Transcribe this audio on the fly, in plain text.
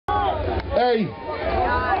Hey.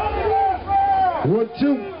 1, 2.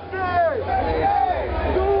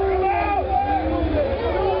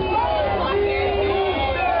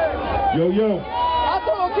 Yo, yo. I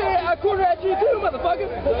told kid I quarter at you too, motherfucker.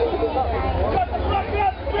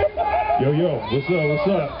 Yo, yo. What's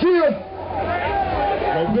up? Kill.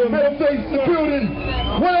 Metal face in the building.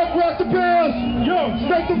 What up, rock the bells? Yo,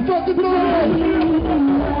 shake the fucking blood.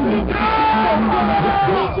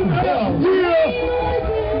 Yeah.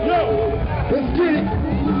 Yo, let's get it.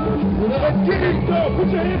 Let's get it. Yo, put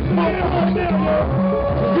your hands in the air right now, yo.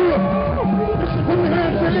 Yeah. Put your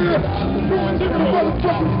hands in the air. Get the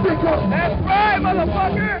motherfucking stick up. That's right,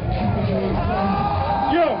 motherfucker.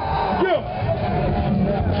 Yo.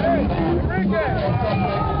 Hey, Ricky.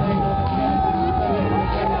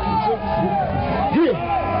 Yeah.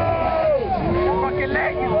 Fucking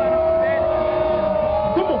leg you.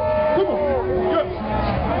 Come on. Yeah.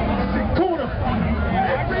 Corner.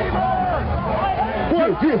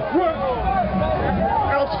 What?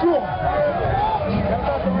 Outscore.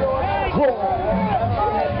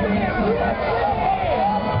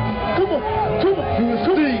 Come on.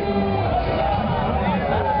 USD.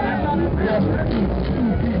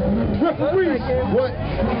 Referees. What?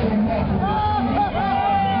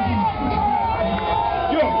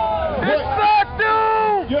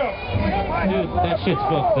 Dude, that shit's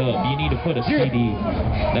fucked up. You need to put a CD.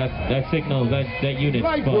 That signal, that unit's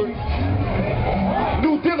fucked.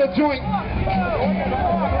 New Dilla joint.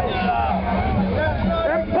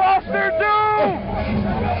 Imposter Doom!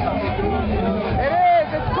 It is,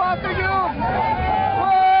 it's Imposter Doom!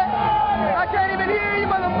 What? I can't even hear you,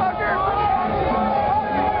 motherfucker!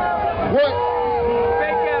 What?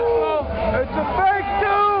 Fake ass fool! It's a fake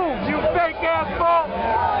Doom! You fake ass fool!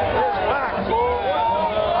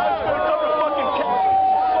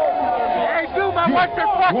 Hey Doom, I want your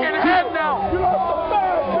fucking head now!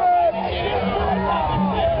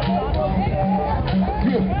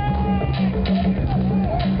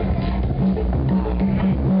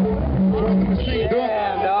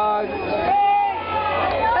 Damn, dog.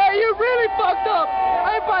 Hey, you really fucked up.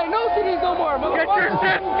 I ain't buying no CDs no more, motherfucker. Get your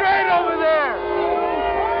shit straight over there.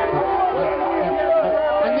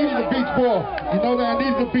 I needed a beach ball. You know that I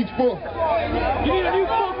needed a beach ball. You need a new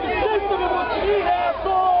fucking system is what you need,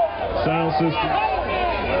 asshole. Sound system.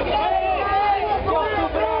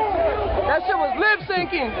 That shit was lip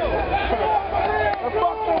syncing.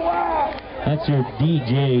 That's your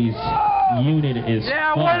DJ's unit is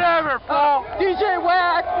Yeah, fucked. whatever, fool. DJ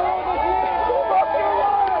Whack.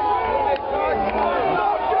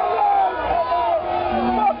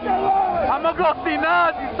 I'm gonna go see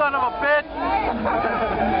Nas, you son of a bitch.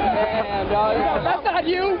 Damn, dog. That's not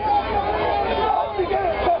you.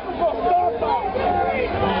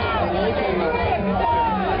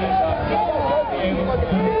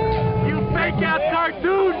 You fake ass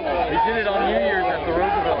cartoon. He did it on New Year's at the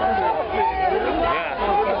Roosevelt. Yeah.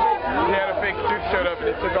 He had a fake suit showed up and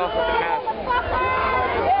he took off with the mask.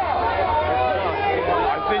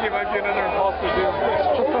 I think it might be another imposter Doom.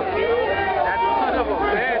 That son of a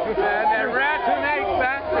bitch, man. That rat snake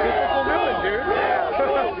bastard. Typical villain, dude.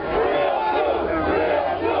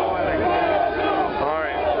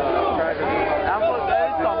 Alright. That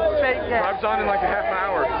is some fake ass. Drive's on in like a half an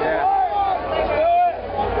hour. Yeah. Yeah.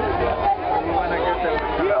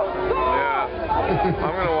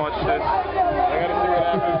 I'm gonna watch this. I gotta see what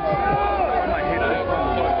happens. I might hit this.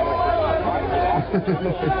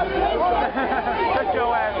 Shut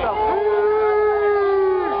your ass up.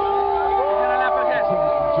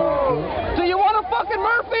 Do you want a fucking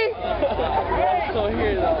Murphy? So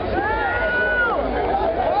here though.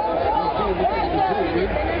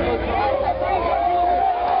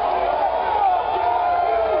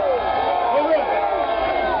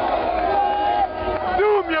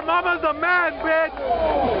 Doom, your mama's a man, bitch.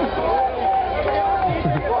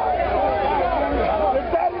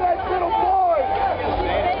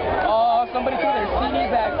 Oh, somebody threw their CD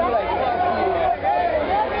back. You're like, fuck you.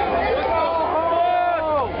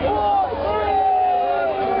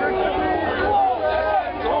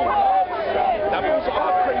 That was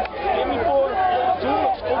all crazy. Give me boy.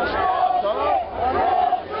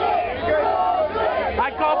 I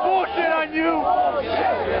call bullshit on you.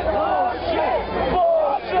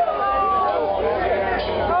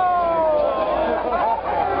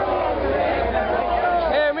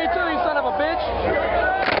 Hey, me too, you son of a bitch.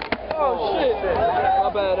 Oh shit. My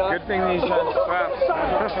bad, dog. Good thing these had straps.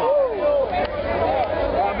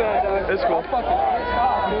 My bad, dog. It's cool. I'm fucking pissed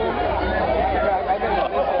off, dude.